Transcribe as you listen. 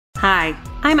Hi,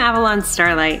 I'm Avalon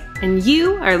Starlight, and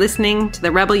you are listening to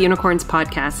the Rebel Unicorns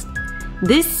podcast.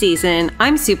 This season,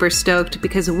 I'm super stoked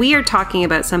because we are talking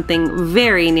about something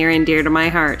very near and dear to my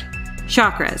heart,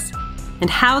 chakras, and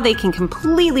how they can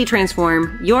completely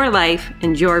transform your life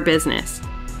and your business.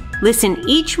 Listen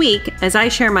each week as I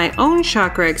share my own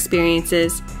chakra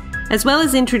experiences, as well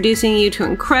as introducing you to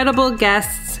incredible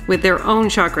guests with their own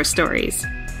chakra stories.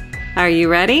 Are you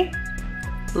ready?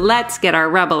 Let's get our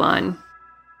rebel on.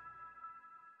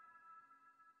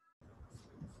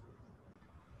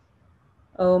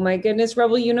 Oh my goodness,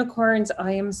 Rebel Unicorns,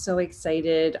 I am so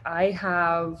excited. I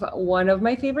have one of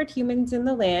my favorite humans in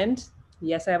the land.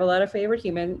 Yes, I have a lot of favorite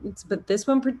humans, but this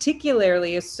one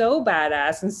particularly is so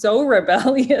badass and so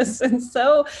rebellious and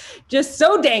so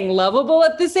dang lovable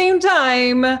at the same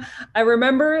time. I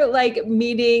remember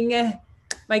meeting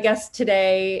my guest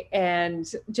today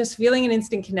and just feeling an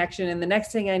instant connection. And the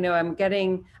next thing I know, I'm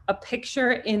getting a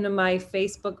picture in my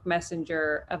Facebook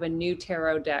Messenger of a new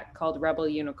tarot deck called Rebel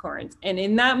Unicorns. And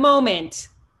in that moment,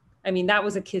 that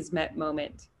was a kismet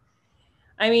moment.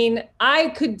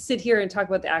 I could sit here and talk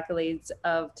about the accolades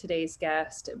of today's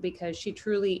guest because she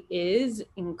truly is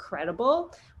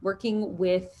incredible, working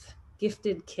with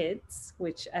gifted kids,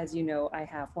 which, as you know, I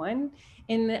have one,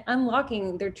 in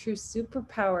unlocking their true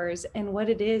superpowers and what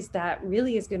it is that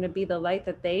really is going to be the light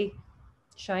that they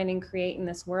shine and create in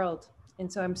this world.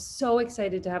 And so I'm so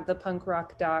excited to have the punk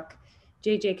rock doc,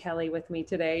 JJ Kelly, with me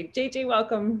today. JJ,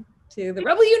 welcome to the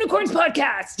Rebel Unicorns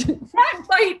podcast. That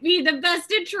might be the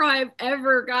best intro I've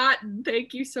ever gotten.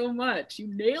 Thank you so much. You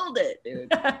nailed it,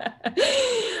 dude.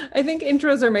 I think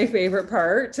intros are my favorite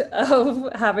part of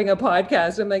having a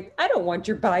podcast. I'm like, I don't want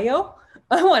your bio.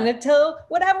 I want to tell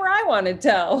whatever I want to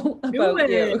tell about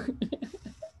you.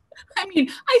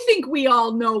 I think we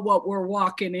all know what we're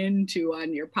walking into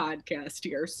on your podcast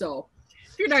here. So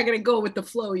if you're not going to go with the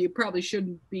flow, you probably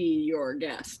shouldn't be your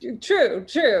guest. True.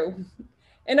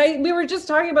 And we were just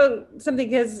talking about something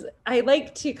because I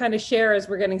like to kind of share as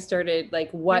we're getting started,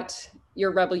 what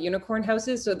your Rebel Unicorn house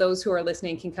is. So those who are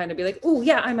listening can kind of be like, oh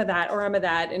yeah, I'm a that, or I'm a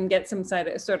that, and get some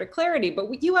sort of clarity.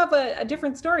 But you have a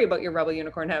different story about your Rebel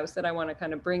Unicorn house that I want to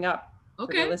kind of bring up for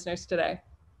the listeners today,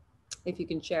 if you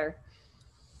can share.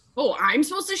 Oh, I'm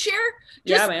supposed to share?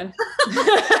 Yeah, man.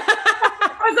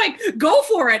 I was like, go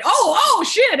for it. Oh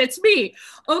shit, it's me.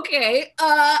 Okay.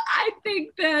 I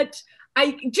think that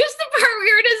just the part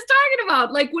we were just talking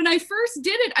about, when I first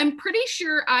did it, I'm pretty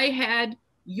sure I had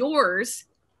yours,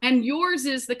 and yours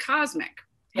is the cosmic.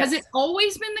 Yes. Has it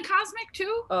always been the cosmic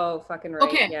too? Oh, fucking right.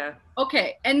 Okay. Yeah.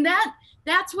 Okay. And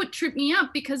that's what tripped me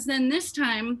up, because then this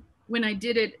time when I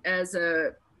did it as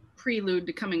a prelude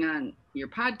to coming on your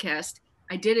podcast,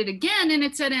 I did it again and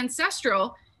it said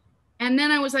ancestral. And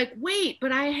then I was like, wait,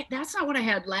 but that's not what I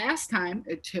had last time.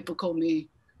 A typical me.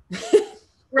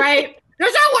 Right?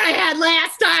 That's not what I had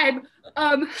last time.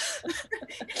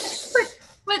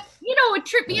 But it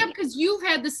tripped me up because you've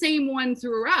had the same one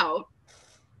throughout.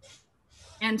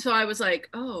 And so I was like,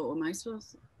 oh, am I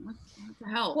supposed to, what the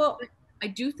hell? Well, but I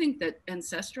do think that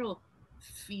ancestral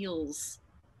feels,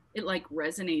 it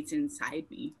resonates inside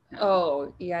me.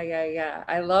 Oh, yeah.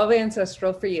 I love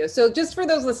ancestral for you. So just for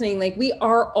those listening, we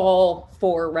are all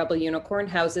 4 Rebel Unicorn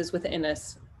houses within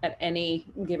us at any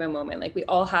given moment. We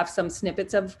all have some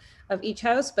snippets of each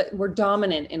house, but we're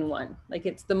dominant in one.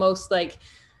 It's the most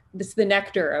this is the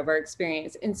nectar of our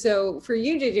experience. And so for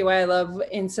you, JJ, why I love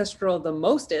ancestral the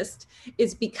mostest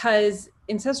is because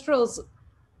ancestrals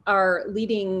are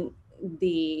leading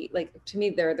to me,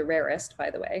 they're the rarest, by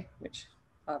the way, which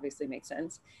obviously makes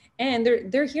sense. And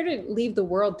they're here to leave the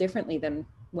world differently than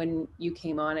when you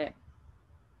came on it.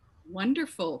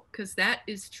 Wonderful, because that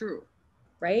is true.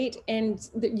 Right? And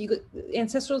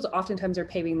ancestrals oftentimes are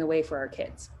paving the way for our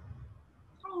kids.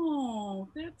 Oh,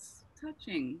 that's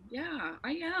touching. Yeah,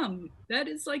 I am. That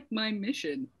is my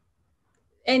mission.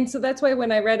 And so that's why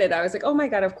when I read it, I was like, oh my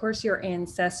God, of course you're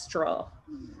ancestral.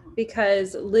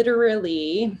 Because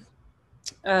literally,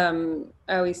 I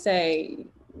always say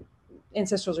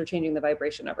ancestrals are changing the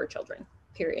vibration of our children,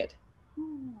 period.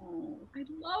 Oh, I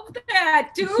love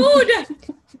that, dude.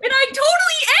 And I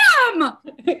totally am.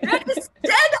 That is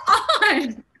dead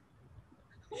on.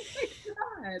 Oh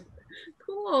my God.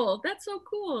 Cool. That's so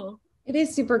cool. It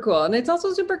is super cool. And it's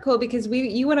also super cool because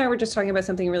you and I were just talking about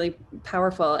something really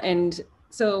powerful. And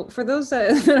so for those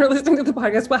that are listening to the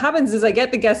podcast, what happens is I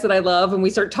get the guests that I love and we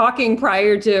start talking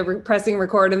prior to pressing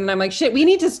record. And then I'm like, shit, we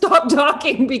need to stop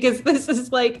talking because this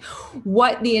is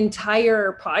what the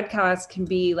entire podcast can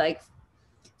be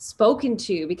spoken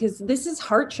to, because this is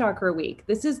Heart Chakra week.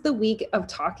 This is the week of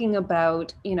talking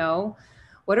about,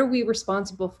 What are we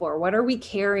responsible for? What are we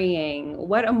carrying?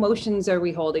 What emotions are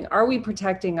we holding? Are we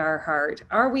protecting our heart?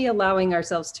 Are we allowing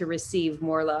ourselves to receive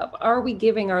more love? Are we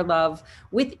giving our love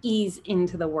with ease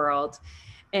into the world?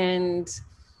 And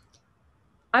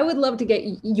I would love to get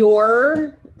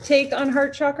your take on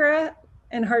Heart Chakra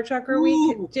and Heart Chakra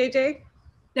Week, JJ.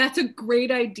 That's a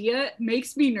great idea. It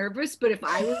makes me nervous, but if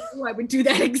I were you, I would do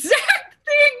that exact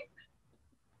thing.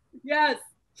 Yes.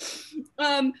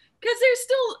 Because there's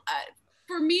still,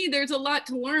 for me, there's a lot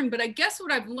to learn, but I guess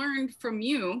what I've learned from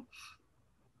you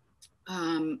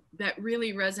that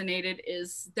really resonated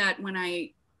is that when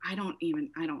I don't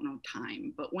know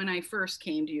time, but when I first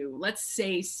came to you, let's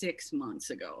say 6 months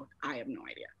ago, I have no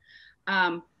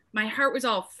idea. My heart was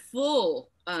all full.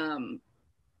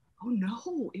 Oh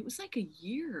no, it was like a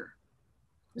year.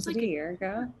 It was like a year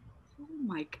ago. Oh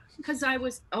my God. Because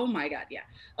oh my God, yeah.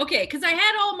 Okay, because I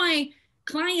had all my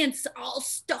clients all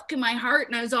stuck in my heart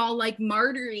and I was all like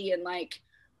martyry and like,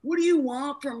 what do you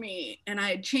want from me? And I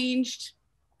had changed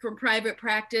from private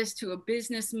practice to a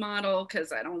business model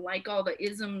because I don't like all the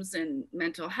isms in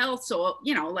mental health. So,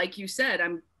 like you said,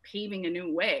 I'm paving a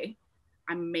new way.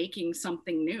 I'm making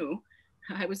something new.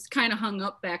 I was kind of hung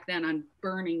up back then on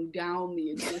burning down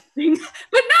the existing,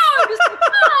 but now I'm just like,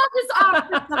 I'll just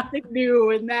offer something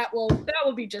new, and that will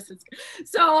be just as good.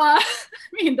 So,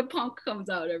 the punk comes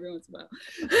out every once in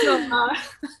a while.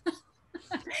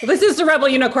 So, this is the Rebel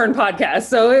Unicorn podcast.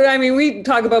 So, we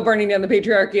talk about burning down the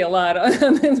patriarchy a lot on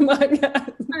this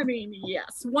podcast.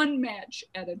 Yes, one match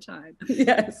at a time.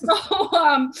 Yes. So,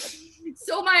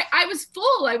 I was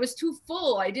full. I was too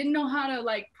full. I didn't know how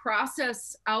to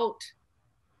process out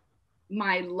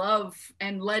my love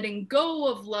and letting go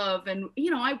of love. And,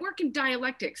 I work in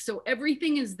dialectics, so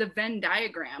everything is the Venn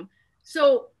diagram.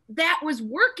 So that was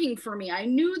working for me. I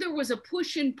knew there was a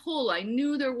push and pull. I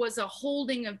knew there was a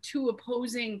holding of two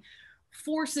opposing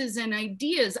forces and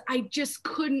ideas. I just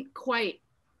couldn't quite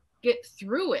get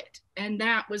through it. And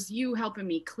that was you helping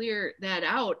me clear that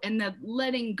out, and the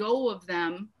letting go of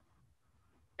them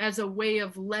as a way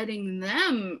of letting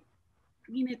them.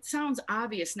 It sounds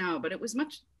obvious now, but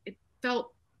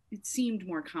it seemed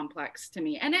more complex to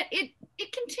me. And it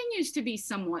continues to be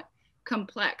somewhat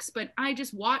complex, but I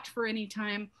just watch for any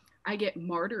time I get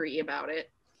martyry about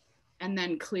it, and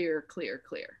then clear.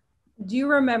 Do you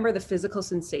remember the physical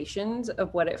sensations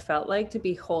of what it felt like to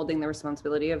be holding the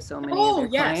responsibility of so many of your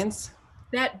clients?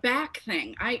 That back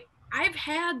thing. I've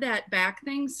had that back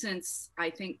thing since I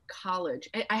think college.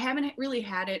 I haven't really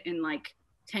had it in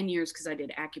 10 years because I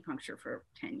did acupuncture for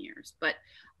 10 years, but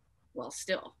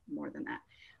still more than that.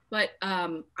 But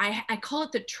I call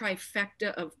it the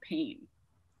trifecta of pain.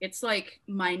 It's like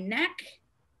my neck,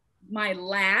 my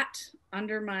lat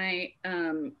under my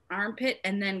armpit,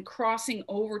 and then crossing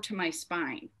over to my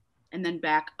spine, and then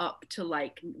back up to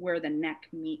where the neck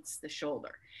meets the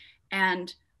shoulder.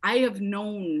 And I have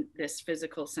known this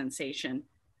physical sensation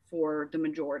for the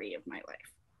majority of my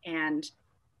life and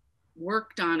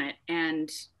worked on it and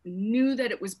knew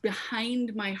that it was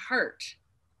behind my heart.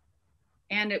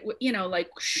 And it,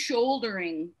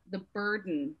 shouldering the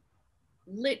burden,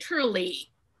 literally,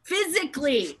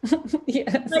 physically.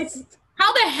 Yes.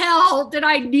 How the hell did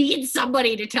I need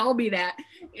somebody to tell me that?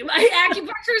 My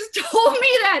acupuncturist told me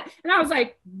that. And I was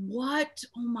like, what?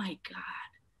 Oh my God.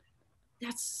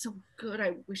 That's so good.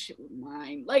 I wish it were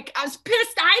mine. I was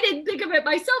pissed I didn't think of it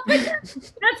myself. But that's part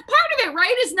of it,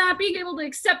 right? Is not being able to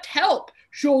accept help,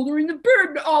 shouldering the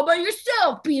burden all by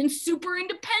yourself, being super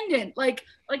independent. Like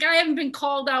I haven't been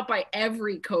called out by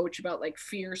every coach about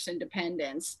fierce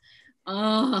independence.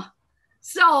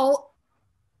 So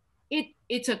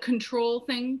it's a control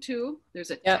thing too. There's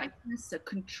a tightness, a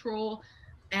control,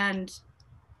 and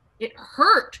it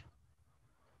hurt.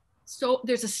 So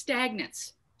there's a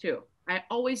stagnance too. I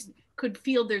always could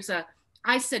feel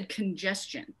I said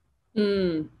congestion.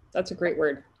 That's a great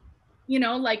word.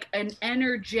 An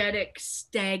energetic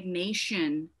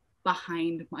stagnation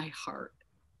behind my heart.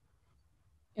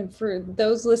 And for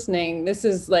those listening, this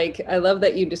is I love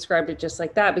that you described it just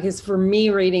like that, because for me,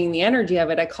 reading the energy of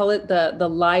it, I call it the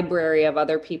library of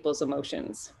other people's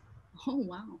emotions. Oh,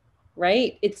 wow.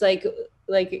 Right? It's like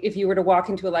if you were to walk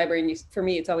into a library, and for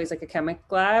me, it's always like a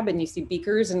chemical lab, and you see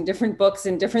beakers and different books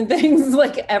and different things,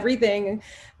 everything,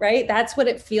 right? That's what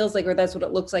it feels like, or that's what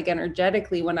it looks like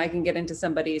energetically when I can get into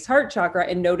somebody's heart chakra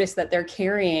and notice that they're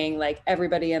carrying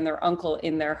everybody and their uncle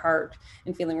in their heart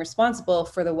and feeling responsible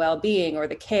for the well-being or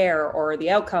the care or the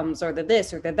outcomes or the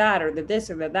this or the that or the this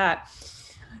or the that.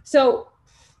 So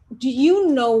do you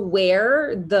know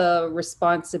where the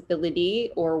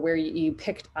responsibility or where you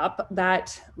picked up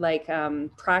that like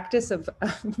practice of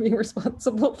being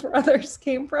responsible for others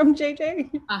came from, JJ?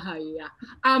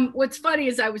 Yeah. What's funny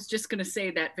is I was just going to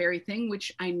say that very thing,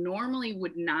 which I normally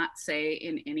would not say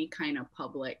in any kind of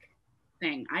public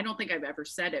thing. I don't think I've ever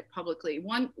said it publicly.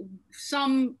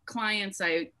 Some clients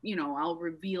I'll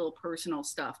reveal personal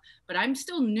stuff, but I'm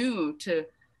still new to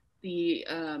the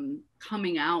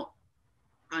coming out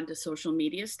onto social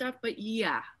media stuff. But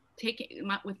yeah,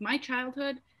 with my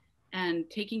childhood and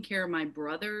taking care of my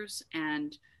brothers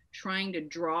and trying to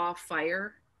draw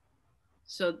fire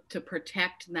so to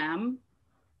protect them.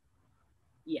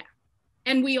 Yeah.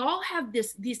 And we all have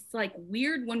this like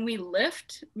weird, when we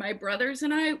lift, my brothers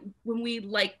and I, when we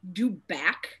like do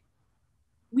back,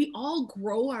 we all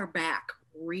grow our back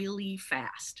really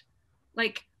fast.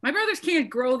 Like my brothers can't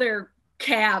grow their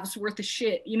calves worth of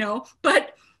shit,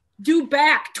 but do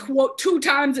back 2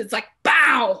 times, it's like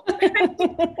bow.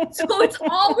 So it's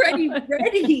already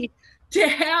ready to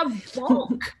have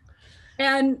bulk.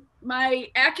 And my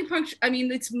acupuncture,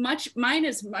 mine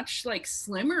is much like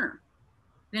slimmer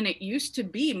than it used to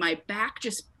be. My back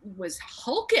just was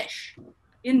hulkish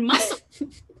in muscle.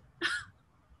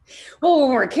 Well,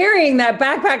 when we're carrying that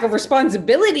backpack of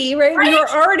responsibility, right? We're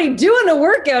already doing a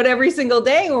workout every single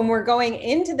day when we're going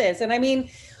into this. And I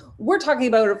mean, we're talking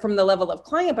about it from the level of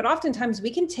client, but oftentimes we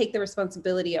can take the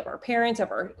responsibility of our parents,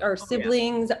 of our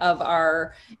siblings, of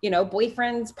our,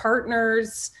 boyfriends,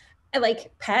 partners,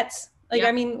 like pets. Like,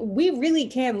 I mean, we really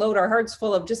can load our hearts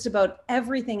full of just about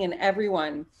everything and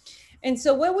everyone. And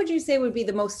so what would you say would be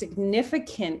the most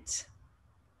significant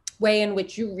way in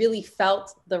which you really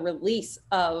felt the release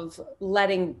of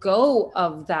letting go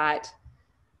of that,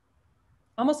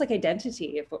 almost like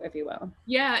identity, if you will?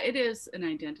 Yeah, it is an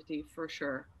identity for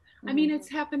sure. Mm-hmm. I mean, it's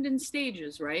happened in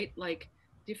stages, right? Like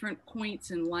different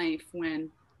points in life when,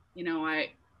 I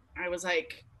was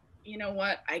like, you know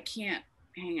what? I can't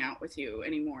hang out with you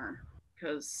anymore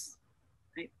because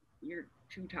you're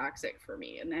too toxic for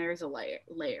me. And there's a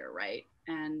layer, right?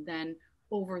 And then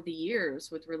over the years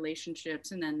with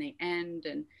relationships, and then they end,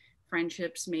 and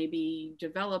friendships maybe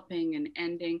developing and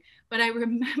ending. But I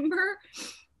remember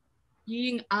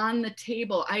being on the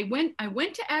table. I went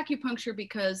to acupuncture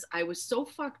because I was so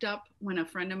fucked up when a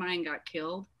friend of mine got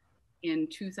killed in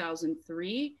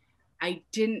 2003. I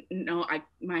didn't know,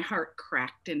 my heart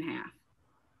cracked in half.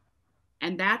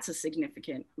 And that's a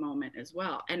significant moment as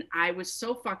well. And I was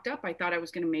so fucked up, I thought I was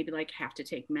going to maybe like have to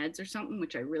take meds or something,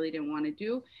 which I really didn't want to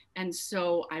do. And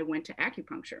so I went to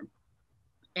acupuncture.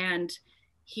 And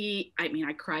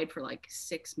I cried for like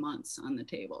 6 months on the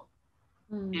table.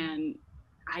 And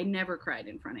I never cried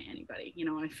in front of anybody.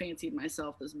 I fancied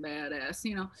myself this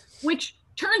badass, which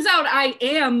turns out I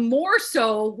am more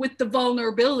so with the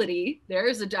vulnerability.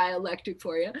 There's a dialectic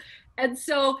for you. And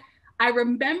so I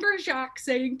remember Jacques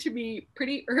saying to me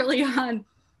pretty early on,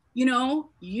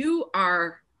 you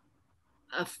are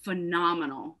a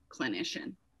phenomenal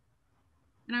clinician.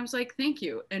 And I was like, thank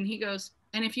you. And he goes,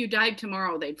 and if you died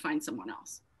tomorrow, they'd find someone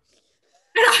else.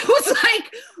 And I was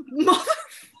like, motherfucker.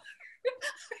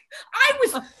 I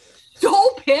was so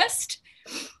pissed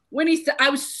when he said, I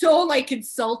was so like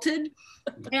insulted.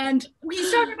 And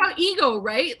he's talking about ego,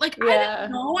 right? Like, I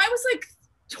didn't know. I was like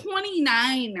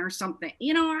 29 or something,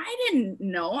 I didn't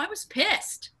know. I was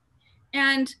pissed.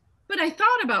 But I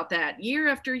thought about that year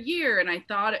after year. And I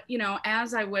thought,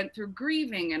 as I went through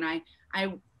grieving, and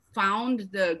I found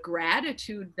the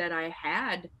gratitude that I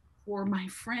had for my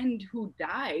friend who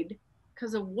died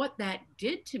because of what that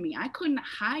did to me. I couldn't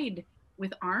hide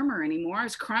with armor anymore. I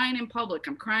was crying in public.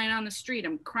 I'm crying on the street.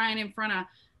 I'm crying in front of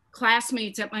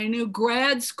classmates at my new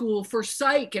grad school for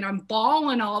psych. And I'm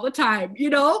bawling all the time,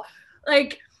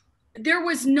 like there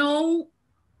was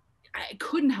I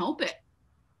couldn't help it.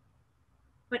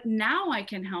 But now I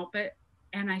can help it.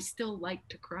 And I still like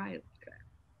to cry like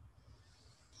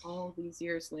that. All these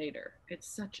years later, it's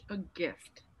such a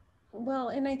gift. Well,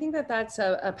 and I think that that's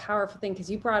a powerful thing,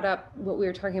 because you brought up what we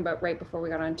were talking about right before we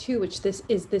got on too, which this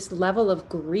is this level of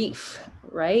grief,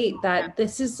 right? That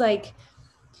this is like,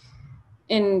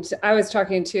 and I was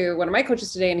talking to one of my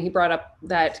coaches today, and he brought up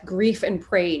that grief and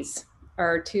praise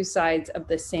are two sides of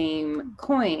the same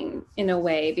coin in a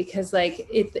way, because like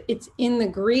it's in the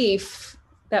grief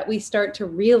that we start to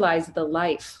realize the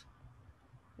life,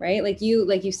 right? Like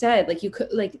you said, like you could,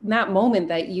 like in that moment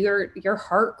that your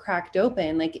heart cracked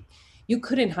open, like you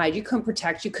couldn't hide, you couldn't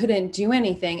protect, you couldn't do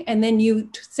anything. And then you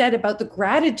said about the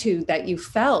gratitude that you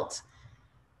felt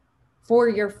for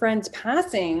your friend's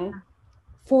passing,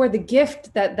 for the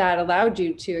gift that allowed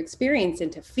you to experience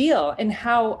and to feel, and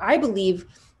how I believe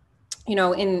you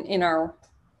know, in our,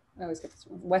 I always get this,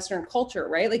 Western culture,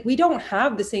 right? Like we don't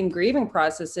have the same grieving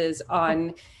processes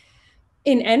on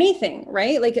in anything,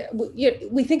 right? Like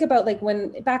we think about like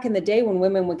when back in the day when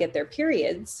women would get their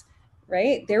periods,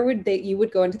 right? You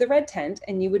would go into the red tent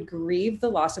and you would grieve the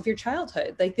loss of your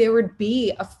childhood. Like there would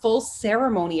be a full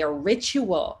ceremony, a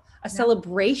ritual, a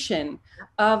celebration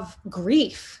of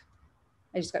grief.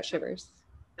 I just got shivers.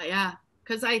 Yeah,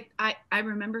 because I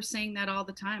remember saying that all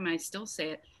the time. I still say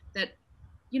it, that,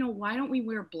 you know, why don't we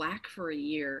wear black for a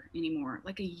year anymore?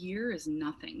 Like a year is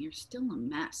nothing. You're still a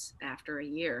mess after a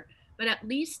year. But at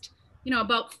least, you know,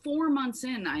 about 4 months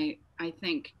in, I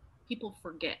think people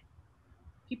forget.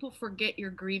 People forget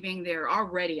you're grieving. They're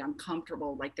already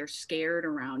uncomfortable, like they're scared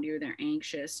around you. They're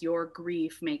anxious. Your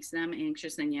grief makes them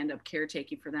anxious, and you end up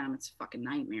caretaking for them. It's a fucking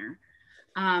nightmare.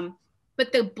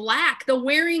 But the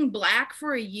wearing black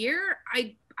for a year,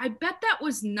 I bet that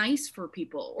was nice for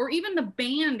people. Or even the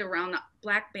band around the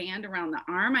black band around the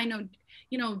arm. I know,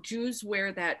 you know, Jews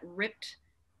wear that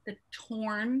the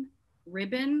torn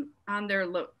ribbon on their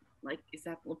like, is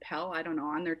that lapel? I don't know,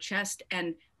 on their chest,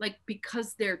 and like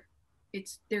because they're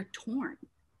torn.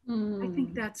 I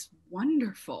think that's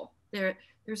wonderful.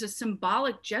 There's a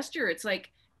symbolic gesture. It's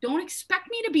like, don't expect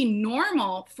me to be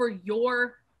normal for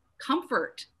your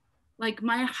comfort. Like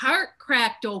my heart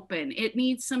cracked open. It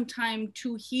needs some time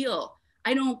to heal.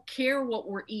 I don't care what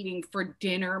we're eating for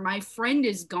dinner. My friend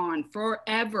is gone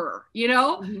forever, you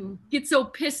know? Get so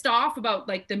pissed off about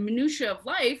like the minutia of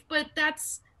life, but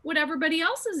that's what everybody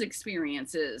else's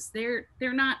experience is. They're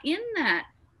not in that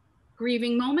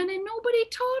grieving moment, and nobody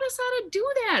taught us how to do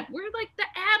that. We're like the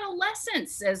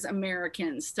adolescents as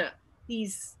Americans to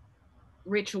these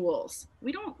rituals.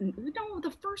 We don't know the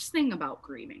first thing about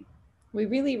grieving. We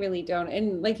really, really don't.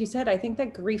 And like you said, I think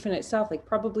that grief in itself, like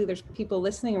probably there's people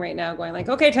listening right now going like,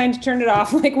 okay, time to turn it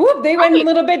off. Like, whoop, they went a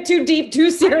little bit too deep, too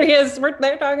serious.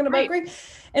 They're talking about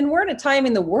grief. And we're at a time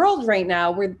in the world right now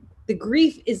where the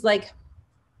grief is like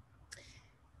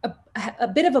a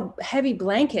bit of a heavy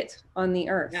blanket on the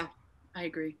earth. Yeah, I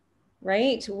agree.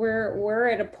 Right? We're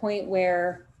at a point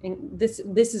where this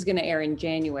is going to air in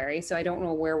January, so I don't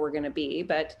know where we're going to be,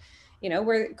 but you know,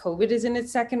 where COVID is in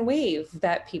its second wave,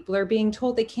 that people are being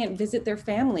told they can't visit their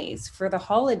families for the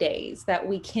holidays, that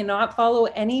we cannot follow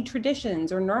any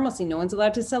traditions or normalcy. No one's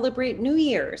allowed to celebrate New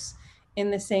Year's in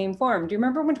the same form. Do you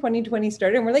remember when 2020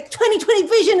 started and we're like, 2020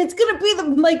 vision, it's going to be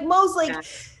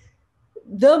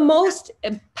the most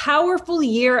powerful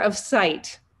year of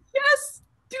sight. Yes,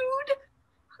 dude.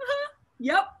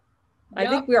 Yep. I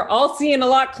think we're all seeing a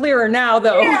lot clearer now,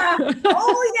 though. Yeah.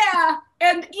 Oh, yeah.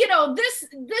 And, you know, this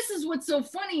is what's so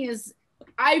funny is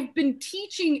I've been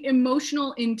teaching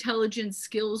emotional intelligence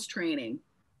skills training,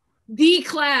 the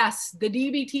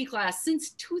DBT class,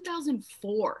 since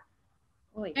 2004.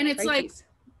 Holy and it's crikeys.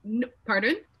 Like,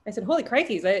 pardon? I said, holy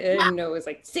crikeys. I didn't know it was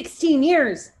like 16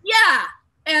 years. Yeah.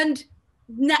 And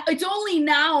it's only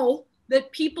now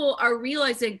that people are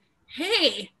realizing,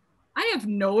 hey, I have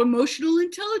no emotional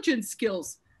intelligence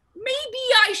skills. Maybe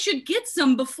I should get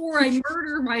some before I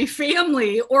murder my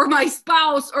family or my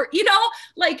spouse, or, you know,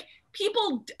 like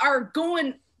people are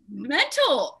going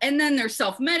mental and then they're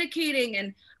self-medicating.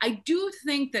 And I do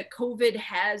think that COVID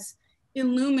has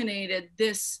illuminated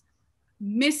this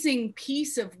missing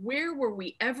piece of where were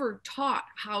we ever taught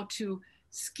how to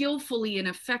skillfully and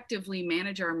effectively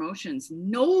manage our emotions?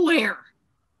 Nowhere.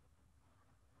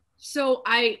 So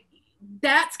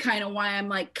that's kind of why I'm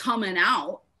like coming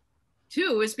out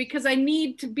too, is because I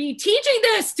need to be teaching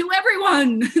this to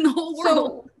everyone in the whole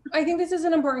world. So I think this is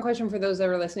an important question for those that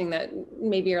are listening that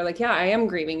maybe are like, yeah, I am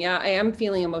grieving. Yeah, I am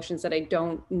feeling emotions that I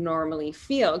don't normally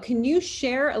feel. Can you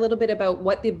share a little bit about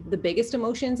what the biggest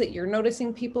emotions that you're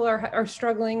noticing people are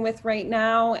struggling with right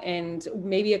now, and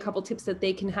maybe a couple tips that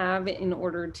they can have in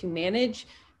order to manage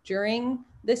during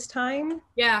this time?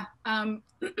 Yeah.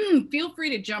 Feel free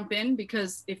to jump in,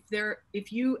 because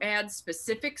if you add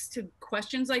specifics to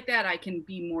questions like that, I can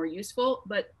be more useful.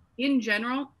 But in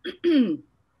general,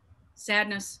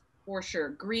 sadness for sure,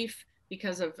 grief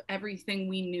because of everything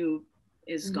we knew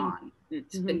is gone.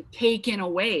 It's been taken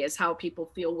away is how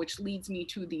people feel, which leads me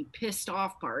to the pissed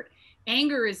off part.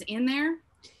 Anger is in there,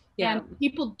 and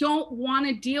people don't want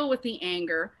to deal with the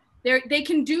anger. They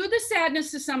can do the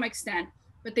sadness to some extent,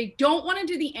 but they don't want to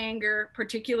do the anger,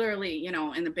 particularly, you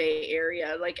know, in the Bay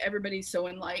Area. Like, everybody's so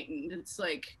enlightened. It's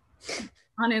like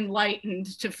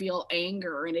unenlightened to feel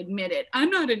anger and admit it.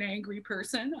 I'm not an angry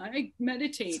person. I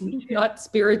meditate. It's not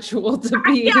spiritual to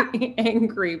be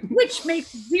angry. Which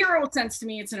makes zero sense to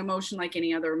me. It's an emotion like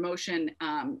any other emotion.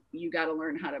 You got to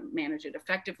learn how to manage it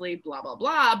effectively, blah, blah,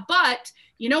 blah. But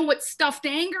you know what stuffed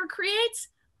anger creates?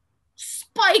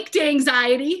 spiked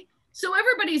anxiety. So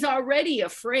everybody's already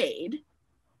afraid.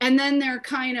 And then they're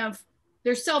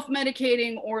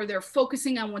self-medicating, or they're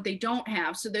focusing on what they don't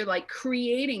have. So they're like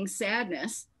creating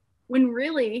sadness when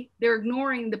really they're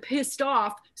ignoring the pissed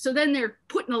off. So then they're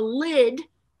putting a lid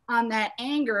on that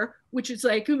anger, which is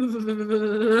like,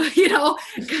 you know,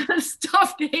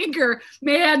 stuffed anger,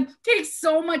 man, takes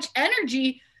so much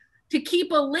energy to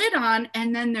keep a lid on.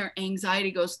 And then their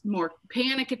anxiety goes, more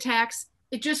panic attacks.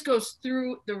 It just goes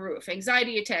through the roof.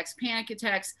 Anxiety attacks, panic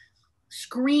attacks,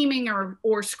 screaming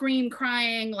or scream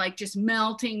crying, like just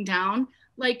melting down.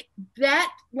 Like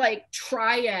that, like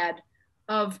triad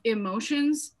of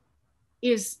emotions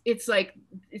it's like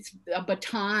it's a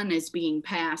baton is being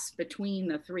passed between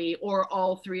the three, or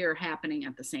all three are happening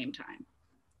at the same time.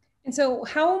 And so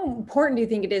how important do you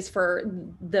think it is for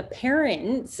the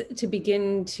parents to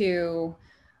begin to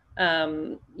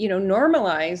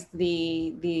normalize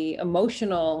the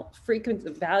emotional frequency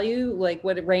value? Like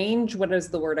what is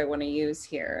the word I want to use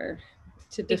here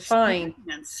to define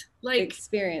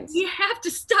experience? You have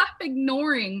to stop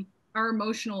ignoring our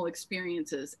emotional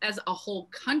experiences as a whole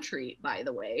country, by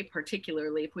the way,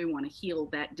 particularly if we want to heal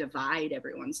that divide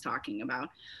everyone's talking about.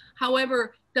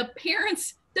 However, the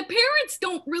parents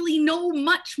don't really know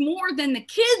much more than the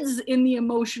kids in the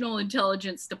emotional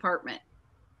intelligence department.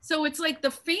 So it's like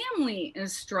the family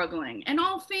is struggling, and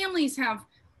all families have,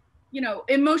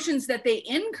 emotions that they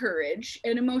encourage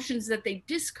and emotions that they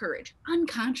discourage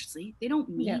unconsciously. They don't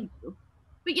mean to.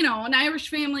 But, an Irish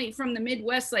family from the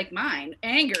Midwest like mine,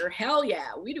 anger, hell yeah,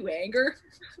 we do anger.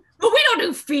 But we don't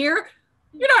do fear.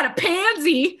 You're not a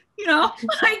pansy,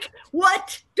 like,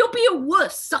 what? Don't be a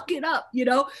wuss, suck it up,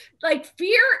 Like,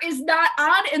 fear is not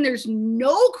on, and there's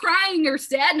no crying or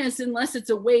sadness unless it's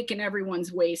awake and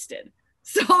everyone's wasted.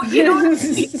 So, so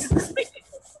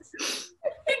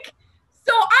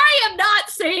I am not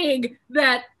saying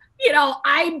that,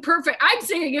 I'm perfect. I'm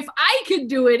saying if I can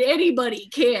do it, anybody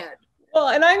can. Well,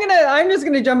 and I'm just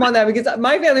gonna jump on that because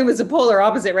my family was the polar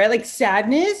opposite, right? Like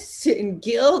sadness and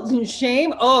guilt and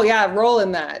shame. Oh yeah, roll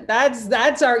in that.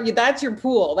 That's your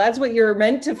pool. That's what you're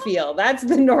meant to feel. That's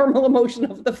the normal emotion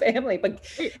of the family. But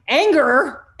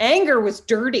anger was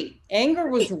dirty. Anger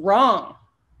was wrong.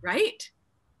 Right.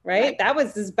 That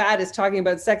was as bad as talking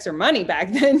about sex or money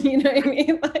back then. You know what I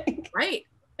mean? Right.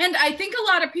 And I think a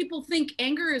lot of people think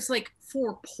anger is like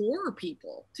for poor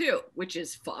people too, which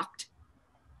is fucked.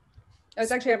 I was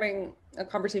actually having a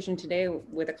conversation today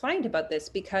with a client about this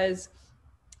because,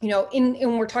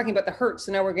 in we're talking about the hurt.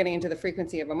 So now we're getting into the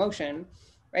frequency of emotion,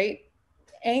 right?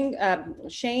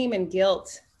 Shame and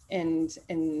guilt and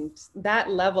that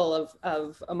level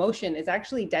of emotion is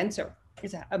actually denser.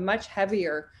 It's a much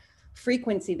heavier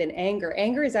frequency than anger.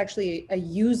 Anger is actually a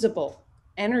usable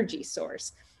energy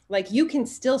source. Like you can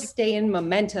still stay in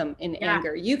momentum in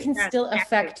anger. You can still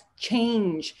affect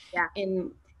change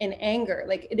in anger.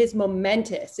 Like it is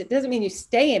momentous. It doesn't mean you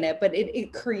stay in it, but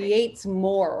it creates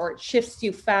more, or it shifts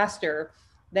you faster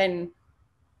than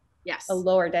a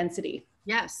lower density.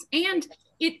 Yes. And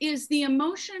it is the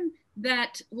emotion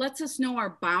that lets us know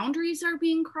our boundaries are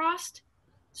being crossed.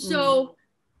 So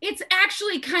it's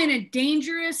actually kind of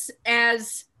dangerous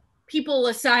as people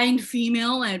assigned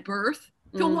female at birth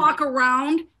to walk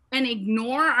around and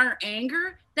ignore our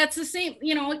anger. That's the same,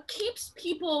 it keeps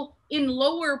people in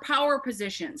lower power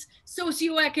positions,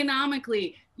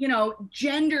 socioeconomically,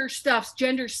 gender stuffs,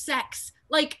 gender sex.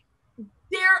 Like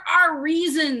there are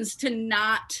reasons to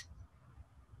not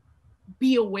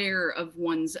be aware of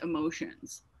one's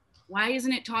emotions. Why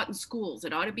isn't it taught in schools?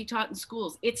 It ought to be taught in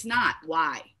schools. It's not.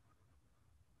 Why?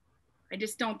 I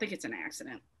just don't think it's an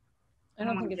accident. I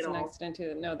don't think it's an accident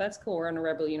either. No, that's cool. We're on a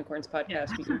Rebel Unicorns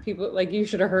podcast. People like you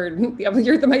should have heard.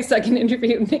 You're my second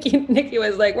interview. Nikki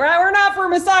was like, we're not for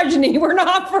misogyny. We're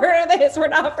not for this. We're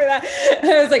not for that.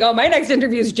 And I was like, oh, my next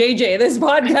interview is JJ. This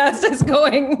podcast is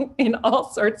going in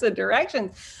all sorts of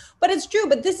directions. But it's true.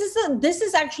 But this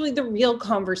is actually the real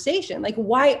conversation. Like,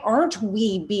 why aren't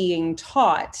we being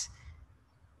taught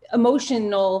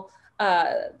emotional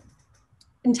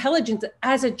intelligence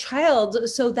as a child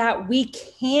so that we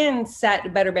can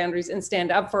set better boundaries and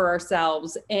stand up for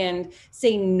ourselves and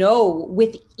say no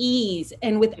with ease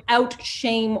and without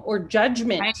shame or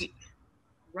judgment?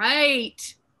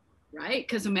 Right.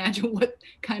 Because imagine what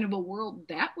kind of a world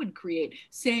that would create,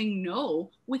 saying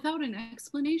no without an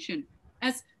explanation,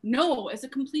 as no as a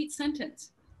complete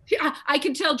sentence. Yeah, I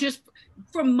can tell just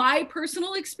from my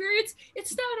personal experience,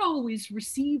 it's not always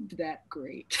received that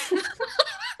great.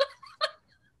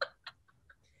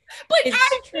 But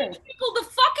I teach people to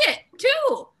fuck it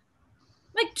too.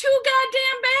 Like too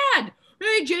goddamn bad.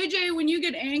 hey, JJ, when you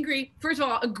get angry, first of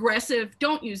all, aggressive,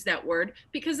 don't use that word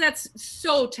because that's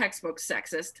so textbook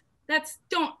sexist.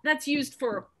 That's used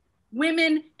for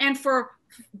women and for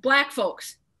Black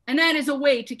folks. And that is a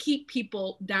way to keep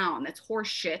people down. That's horse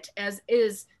shit, as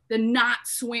is the not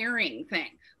swearing thing.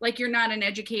 Like you're not an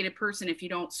educated person if you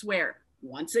don't swear.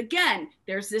 Once again,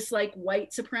 there's this like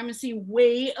white supremacy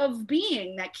way of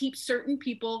being that keeps certain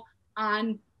people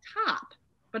on top.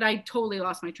 But I totally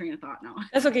lost my train of thought now.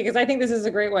 That's okay, because I think this is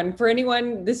a great one. For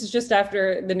anyone, this is just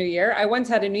after the new year. I once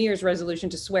had a New Year's resolution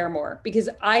to swear more because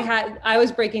I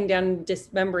was breaking down,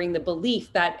 dismembering the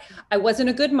belief that I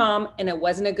wasn't a good mom and I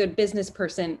wasn't a good business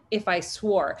person if I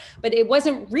swore. But it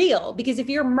wasn't real, because if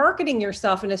you're marketing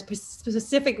yourself in a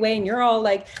specific way and you're all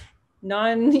like,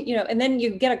 and then you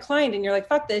get a client and you're like,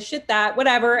 fuck this, shit that,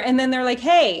 whatever. And then they're like,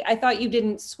 hey, I thought you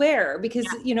didn't swear, because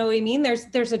you know what I mean?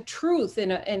 There's a truth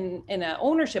in a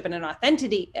ownership and an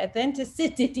authenticity,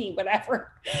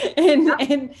 whatever,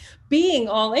 and being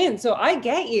all in. So I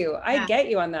get you. I get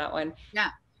you on that one. Yeah.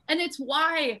 And it's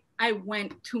why I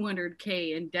went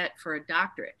 200K in debt for a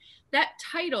doctorate. That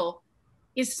title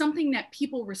is something that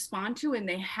people respond to, and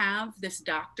they have this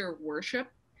doctor worship.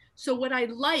 So what I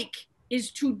like is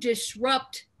to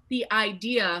disrupt the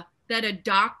idea that a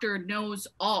doctor knows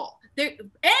all.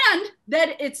 And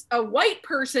that it's a white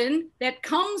person that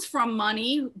comes from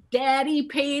money, daddy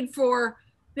paid for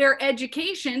their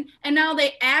education, and now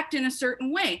they act in a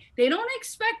certain way. They don't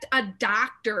expect a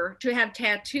doctor to have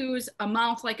tattoos, a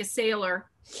mouth like a sailor,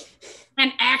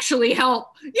 and actually help.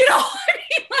 You know what I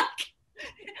mean?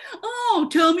 Like, oh,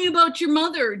 tell me about your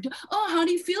mother. Oh, how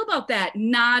do you feel about that?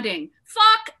 Nodding.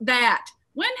 Fuck that.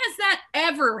 When has that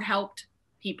ever helped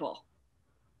people?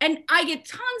 And I get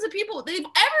tons of people,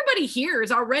 everybody here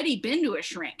has already been to a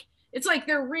shrink. It's like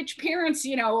their rich parents,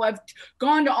 you know, have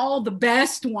gone to all the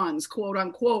best ones, quote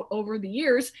unquote, over the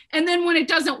years. And then when it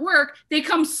doesn't work, they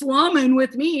come slumming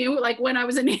with me, like when I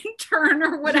was an intern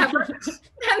or whatever.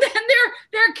 And then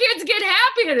their kids get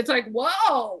happy. And it's like, whoa,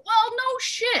 well, no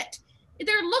shit.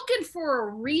 They're looking for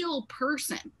a real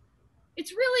person.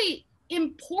 It's really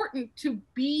important to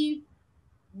be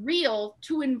real,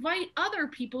 to invite other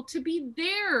people to be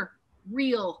their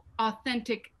real,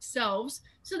 authentic selves,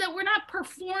 so that we're not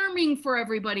performing for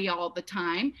everybody all the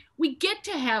time. We get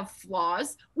to have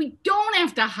flaws. We don't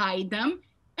have to hide them.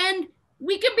 And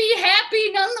we can be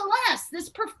happy nonetheless. This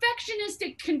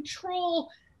perfectionistic control,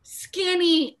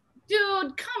 skinny,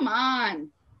 dude, come on.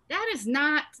 That is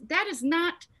not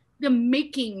the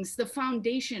makings, the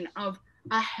foundation of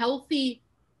a healthy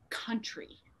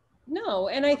country. No.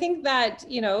 And I think that,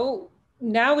 you know,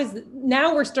 now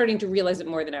we're starting to realize it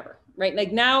more than ever, right?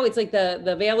 Like now it's like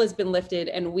the veil has been lifted,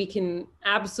 and we can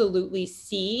absolutely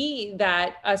see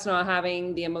that us not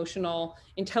having the emotional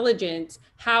intelligence,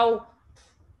 how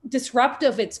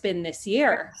disruptive it's been this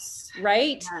year,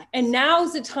 right? Yes. And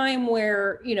now's the time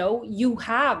where, you know, you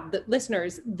have the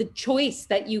listeners, the choice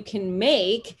that you can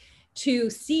make to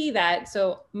see that.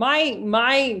 So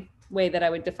my way that I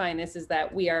would define this is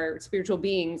that we are spiritual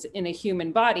beings in a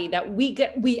human body, that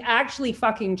we actually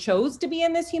fucking chose to be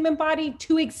in this human body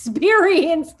to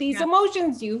experience these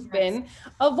emotions you've been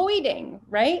avoiding,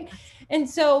 right? And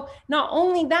so not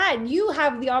only that, you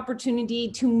have the opportunity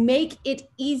to make it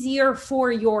easier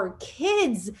for your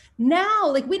kids now.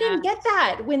 Like we didn't get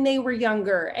that when they were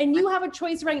younger, and you have a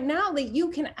choice right now that you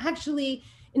can actually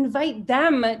invite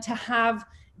them to have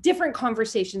different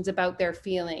conversations about their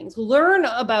feelings, learn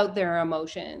about their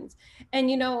emotions.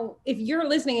 And, you know, if you're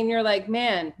listening and you're like,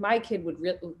 man, my kid would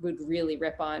really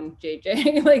rip on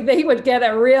JJ, like they would get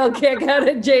a real kick out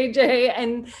of JJ,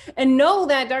 and know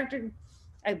that Dr.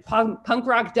 Punk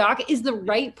Rock Doc is the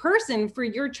right person for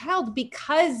your child,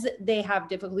 because they have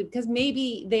difficulty, because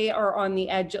maybe they are on the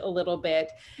edge a little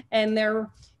bit and they're,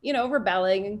 you know,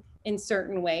 rebelling in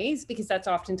certain ways, because that's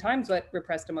oftentimes what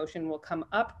repressed emotion will come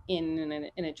up in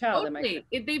a child. Totally.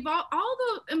 They've all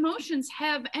the emotions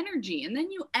have energy, and then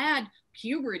you add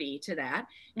puberty to that,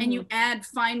 and you add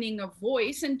finding a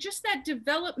voice, and just that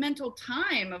developmental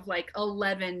time of like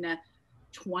 11 to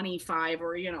 25,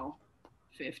 or, you know,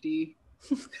 50,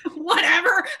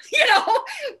 whatever, you know,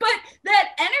 but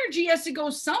that energy has to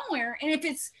go somewhere. And if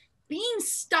it's being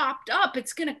stopped up,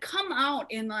 it's going to come out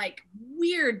in like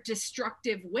weird,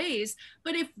 destructive ways.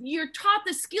 But if you're taught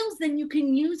the skills, then you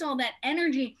can use all that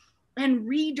energy and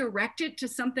redirect it to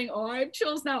something. Oh, I have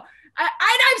chills now.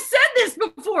 I've said this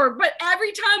before, but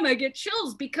every time I get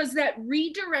chills, because that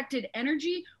redirected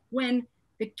energy, when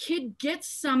the kid gets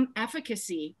some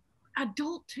efficacy,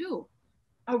 adult too,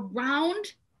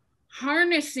 around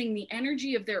harnessing the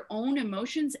energy of their own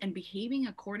emotions and behaving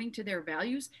according to their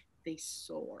values, they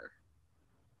soar.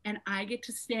 and I get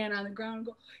to stand on the ground and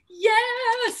go,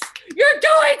 yes, you're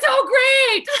doing so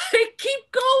great.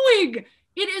 Keep going.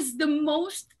 It is the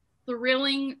most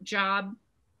thrilling job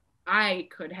I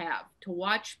could have, to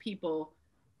watch people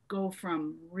go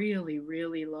from really,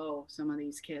 really low, some of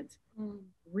these kids,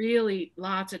 really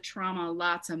lots of trauma,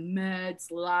 lots of meds,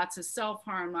 lots of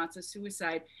self-harm, lots of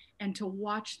suicide, and to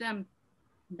watch them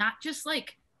not just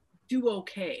like do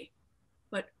okay,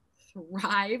 but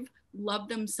thrive, love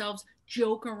themselves,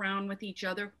 joke around with each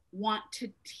other, want to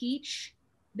teach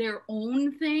their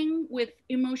own thing with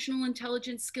emotional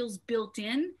intelligence skills built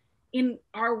in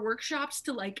our workshops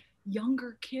to like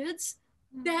younger kids.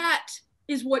 That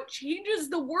is what changes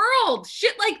the world.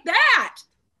 Shit like that.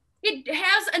 It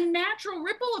has a natural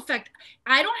ripple effect.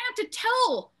 I don't have to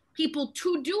tell people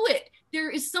to do it. There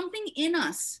is something in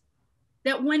us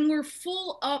that when we're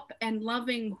full up and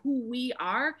loving who we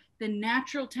are, the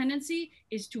natural tendency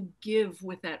is to give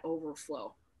with that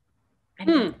overflow.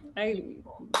 You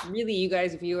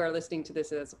guys, if you are listening to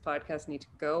this as a podcast, need to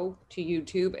go to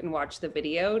YouTube and watch the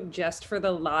video just for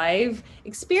the live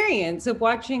experience of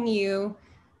watching you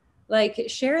like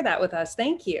share that with us.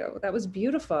 Thank you. That was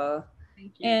beautiful.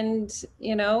 Thank you. And,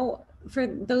 you know, for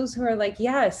those who are like,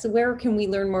 yes, where can we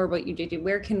learn more about you, JJ?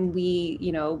 Where can we,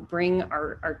 you know, bring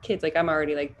our kids? Like, I'm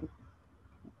already like,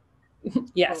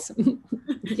 yes.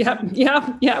 Yeah.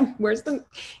 Where's the,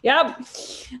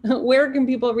 where can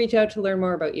people reach out to learn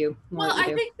more about you? Well,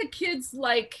 I think the kids,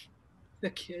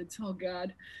 oh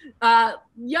God,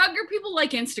 younger people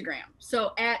like Instagram.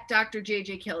 So at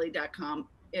drjjkelly.com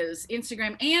is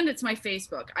Instagram, and it's my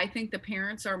Facebook. I think the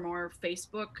parents are more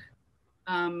Facebook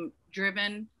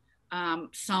driven.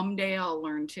 Someday I'll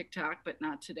learn TikTok, but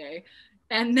not today.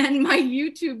 And then my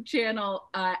YouTube channel,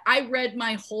 I read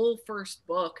my whole first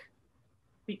book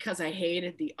because I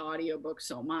hated the audiobook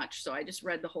so much. So I just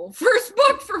read the whole first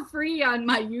book for free on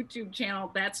my YouTube channel.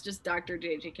 That's just Dr.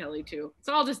 JJ Kelly too. It's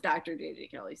all just Dr.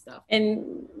 JJ Kelly stuff.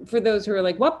 And for those who are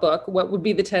like, what book? What would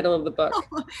be the title of the book?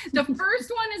 The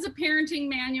first one is a parenting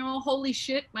manual. Holy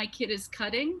shit, my kid is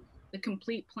cutting. The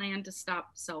complete plan to stop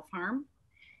self-harm.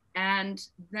 And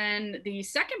then the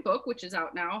second book, which is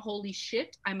out now, Holy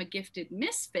Shit, I'm a Gifted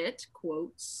Misfit,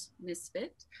 quotes,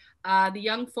 misfit. The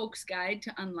Young Folks Guide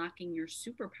to Unlocking Your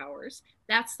Superpowers.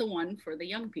 That's the one for the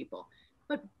young people.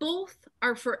 But both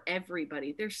are for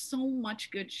everybody. There's so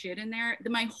much good shit in there.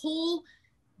 My whole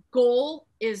goal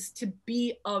is to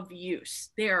be of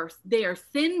use. They are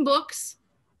thin books.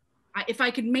 If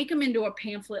I could make them into a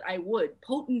pamphlet, I would.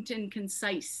 Potent and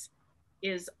concise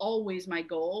is always my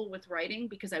goal with writing,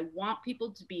 because I want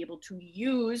people to be able to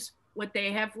use what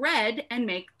they have read and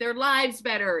make their lives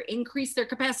better, increase their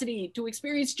capacity to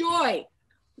experience joy.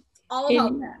 All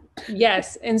about that.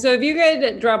 Yes. And so if you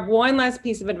could drop one last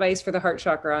piece of advice for the heart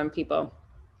chakra on people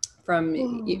from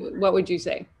you, what would you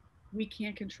say? We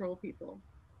can't control people.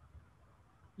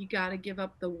 You got to give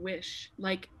up the wish.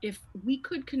 Like, if we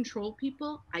could control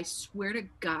people, I swear to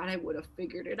God, I would have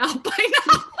figured it out by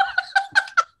now.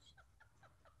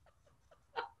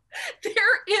 There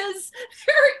is,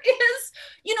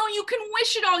 you know, you can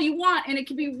wish it all you want, and it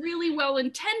can be really well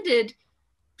intended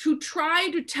to try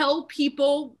to tell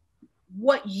people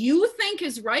what you think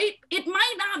is right. It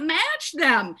might not match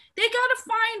them. They got to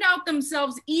find out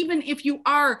themselves, even if you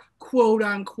are quote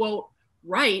unquote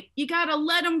right, you got to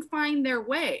let them find their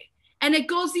way. And it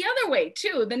goes the other way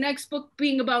too. The next book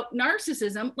being about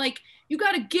narcissism, like, you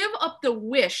got to give up the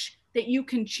wish that you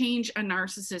can change a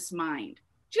narcissist's mind.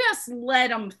 Just let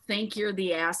them think you're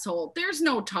the asshole. There's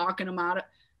no talking them out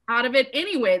of it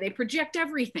anyway. They project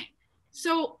everything.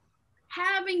 So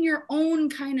having your own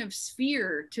kind of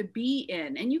sphere to be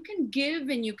in, and you can give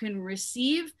and you can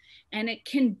receive, and it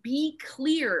can be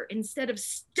clear instead of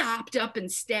stopped up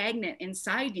and stagnant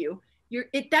inside you.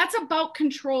 That's about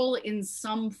control in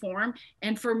some form.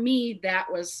 And for me,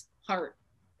 that was heart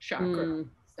chakra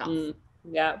stuff.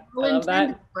 Yeah, I love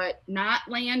that. But not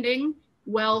landing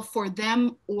well for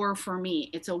them or for me.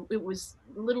 It was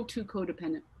a little too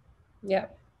codependent. Yeah.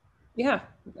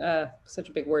 Such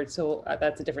a big word. So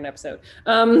that's a different episode.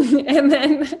 And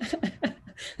then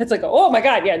it's like, oh my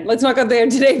God, yeah, let's not go there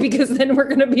today, because then we're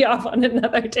going to be off on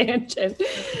another tangent.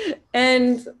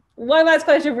 And one last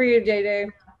question for you,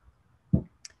 JJ.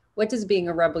 What does being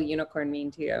a rebel unicorn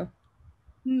mean to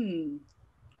you?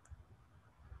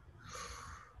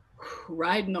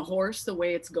 Riding the horse the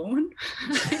way it's going.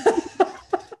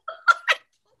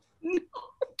 No,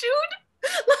 dude,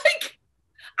 like,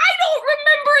 I don't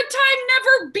remember a time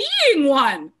never being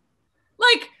one.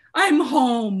 Like, I'm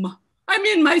home. I'm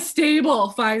in my stable,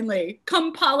 finally.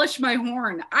 Come polish my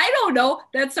horn. I don't know.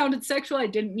 That sounded sexual. I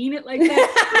didn't mean it like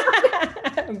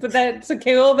that. But that's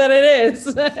okay, well, that it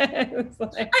is. I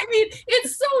mean,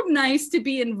 it's so nice to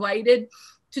be invited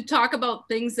to talk about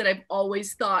things that I've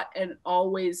always thought and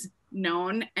always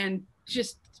known, and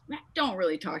just don't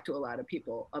really talk to a lot of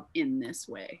people up in this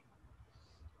way.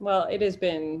 Well, it has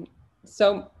been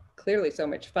so clearly so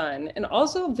much fun, and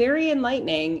also very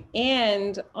enlightening,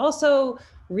 and also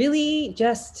really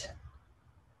just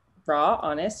raw,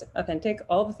 honest, authentic,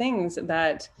 all the things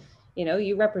that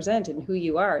you represent and who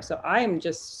you are. So I'm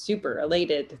just super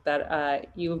elated that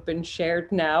you have been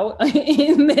shared now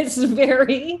in this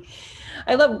very,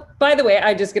 by the way,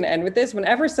 I'm just going to end with this.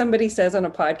 Whenever somebody says on a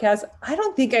podcast, I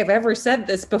don't think I've ever said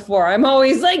this before, I'm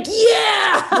always like,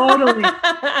 yeah, totally.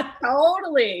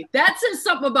 Totally. That says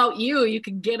something about you. You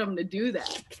can get them to do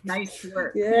that. Nice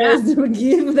work. Yes, yeah.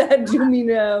 Give that to me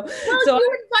now. Well, so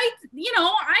you invite,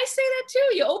 I say that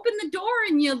too. You open the door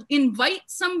and you invite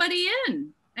somebody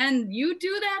in. And you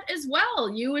do that as well.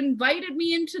 You invited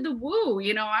me into the woo.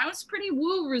 I was pretty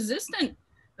woo resistant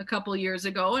a couple years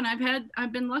ago, and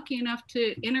I've been lucky enough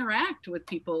to interact with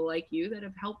people like you that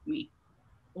have helped me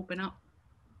open up.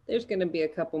 There's going to be a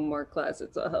couple more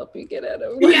classes I'll help you get out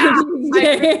of. Yeah.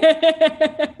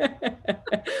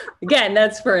 Again,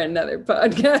 that's for another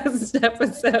podcast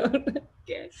episode.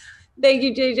 Okay. Thank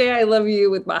you, JJ. I love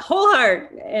you with my whole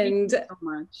heart. And thank you so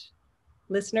much.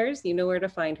 Listeners, you know where to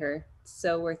find her.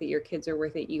 So worth it. Your kids are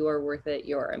worth it. You are worth it.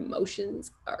 Your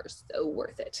emotions are so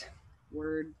worth it.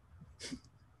 Word.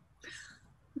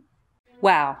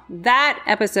 Wow, that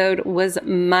episode was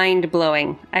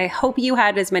mind-blowing. I hope you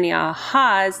had as many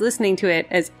ahas listening to it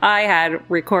as I had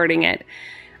recording it.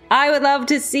 I would love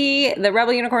to see the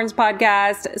Rebel Unicorns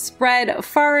podcast spread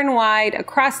far and wide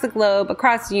across the globe,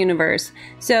 across the universe.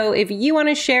 So if you want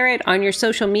to share it on your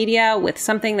social media with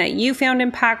something that you found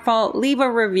impactful, leave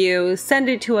a review, send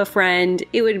it to a friend.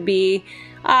 It would be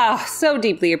so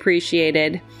deeply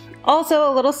appreciated.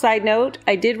 Also, a little side note,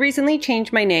 I did recently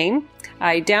change my name.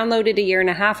 I downloaded a year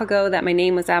and a half ago that my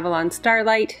name was Avalon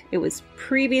Starlight. It was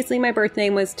previously my birth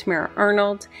name was Tamara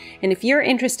Arnold. And if you're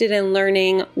interested in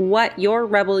learning what your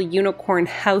Rebel Unicorn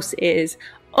house is,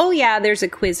 oh yeah, there's a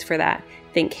quiz for that.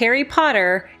 Think Harry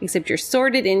Potter, except you're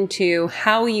sorted into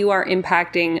how you are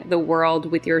impacting the world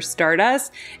with your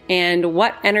Stardust and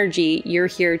what energy you're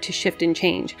here to shift and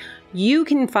change. You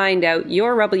can find out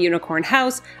your Rebel Unicorn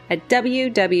house at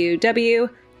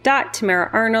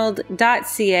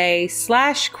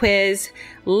www.tamaraarnold.ca/quiz.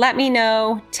 Let me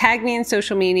know, tag me in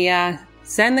social media,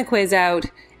 send the quiz out,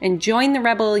 and join the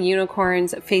Rebel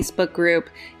Unicorns Facebook group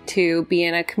to be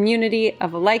in a community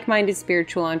of like-minded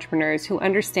spiritual entrepreneurs who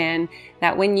understand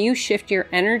that when you shift your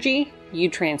energy, you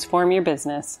transform your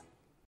business.